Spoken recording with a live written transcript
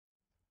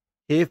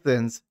Hey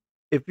friends,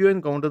 if you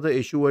encounter the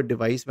issue where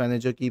Device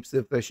Manager keeps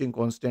refreshing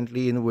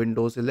constantly in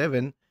Windows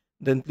 11,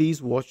 then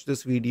please watch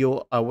this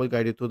video. I will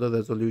guide you through the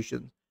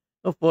resolution.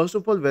 Now, first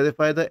of all,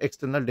 verify the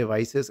external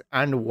devices.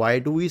 And why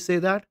do we say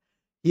that?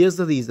 Here's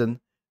the reason.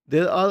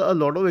 There are a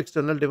lot of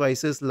external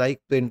devices like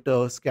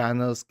printers,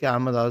 scanners,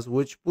 cameras,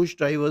 which push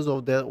drivers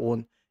of their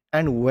own.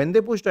 And when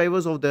they push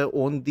drivers of their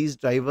own, these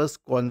drivers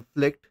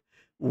conflict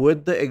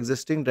with the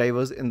existing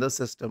drivers in the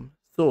system.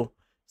 So,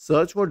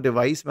 search for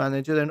device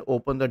manager and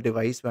open the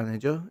device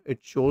manager. It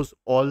shows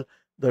all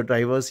the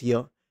drivers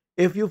here.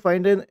 If you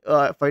find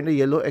a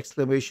yellow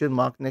exclamation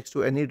mark next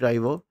to any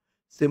driver,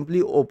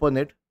 simply open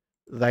it,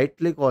 right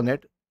click on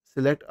it,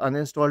 select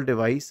uninstall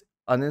device,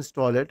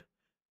 uninstall it,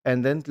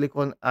 and then click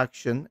on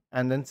action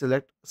and then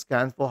select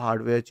scan for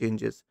hardware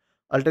changes.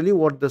 I'll tell you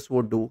what this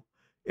would do.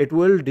 It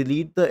will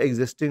delete the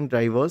existing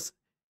drivers,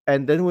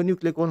 and then when you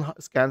click on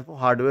scan for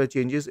hardware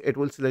changes, it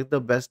will select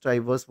the best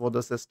drivers for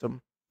the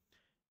system.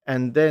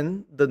 And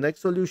then the next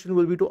solution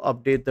will be to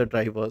update the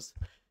drivers.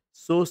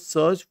 So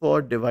search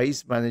for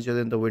device manager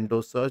in the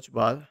Windows search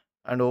bar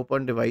and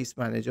open device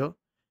manager.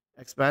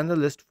 Expand the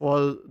list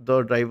for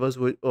the drivers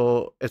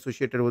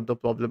associated with the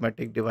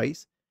problematic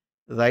device.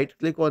 Right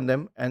click on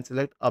them and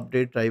select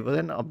update driver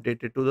and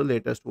update it to the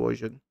latest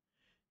version.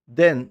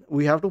 Then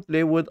we have to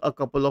play with a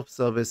couple of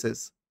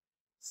services.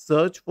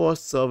 Search for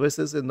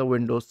services in the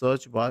Windows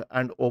search bar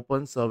and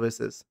open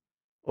services.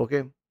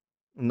 Okay.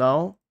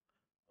 Now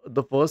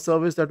the first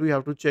service that we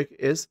have to check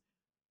is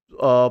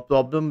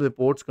problem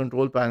reports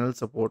control panel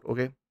support.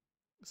 Okay,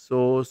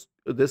 so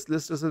this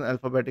list is in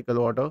alphabetical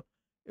order.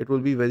 It will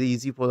be very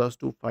easy for us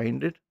to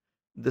find it.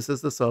 This is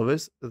the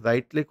service.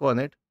 Right click on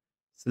it,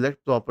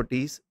 select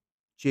properties,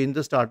 change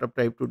the startup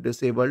type to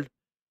disabled,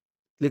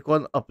 click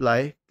on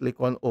apply,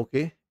 click on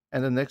OK,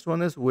 and the next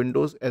one is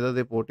Windows error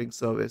reporting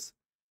service.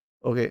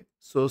 Okay,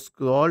 so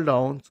scroll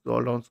down,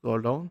 scroll down, scroll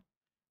down,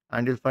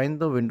 and you'll find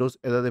the Windows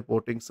error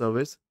reporting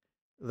service.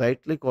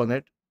 Right click on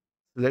it,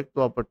 select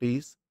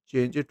properties,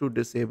 change it to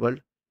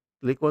disabled,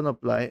 click on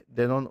apply,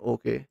 then on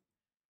OK.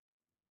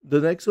 The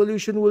next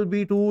solution will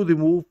be to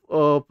remove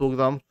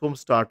programs from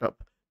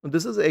startup. Now,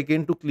 this is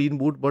again to clean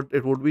boot, but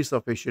it would be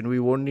sufficient. We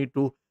won't need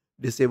to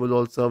disable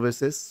all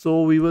services.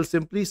 So we will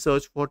simply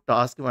search for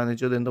Task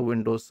Manager in the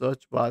Windows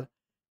search bar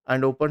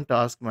and open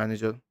Task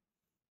Manager.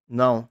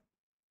 Now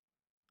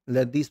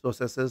let these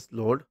processes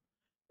load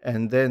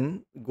and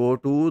then go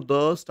to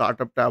the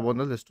startup tab on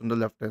the list on the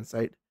left hand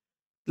side.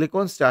 Click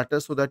on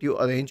status so that you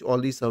arrange all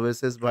these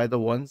services by the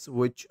ones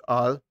which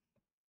are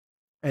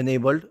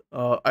enabled.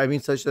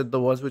 Such that the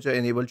ones which are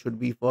enabled should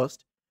be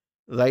first.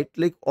 Right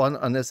click on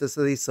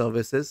unnecessary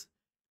services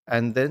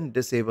and then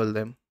disable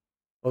them.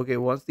 Okay,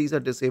 once these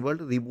are disabled,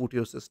 reboot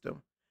your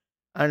system.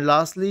 And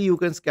lastly, you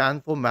can scan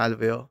for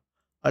malware.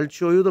 I'll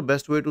show you the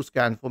best way to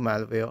scan for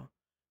malware.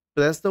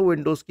 Press the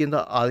Windows key and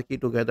the R key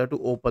together to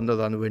open the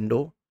run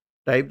window.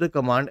 Type the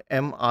command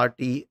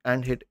MRT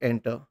and hit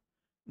enter.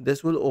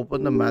 This will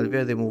open the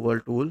malware removal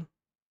tool,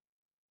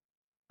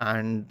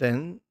 and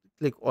then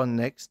click on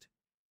next,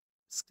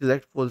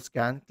 select full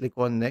scan, click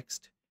on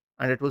next,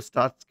 and it will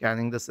start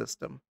scanning the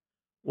system.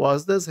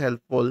 Was this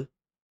helpful?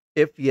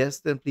 If yes,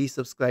 then please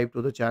subscribe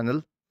to the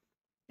channel.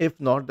 If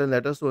not, then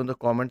let us know in the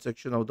comment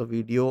section of the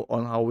video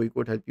on how we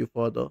could help you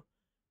further.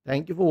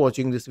 Thank you for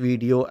watching this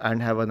video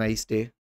and have a nice day.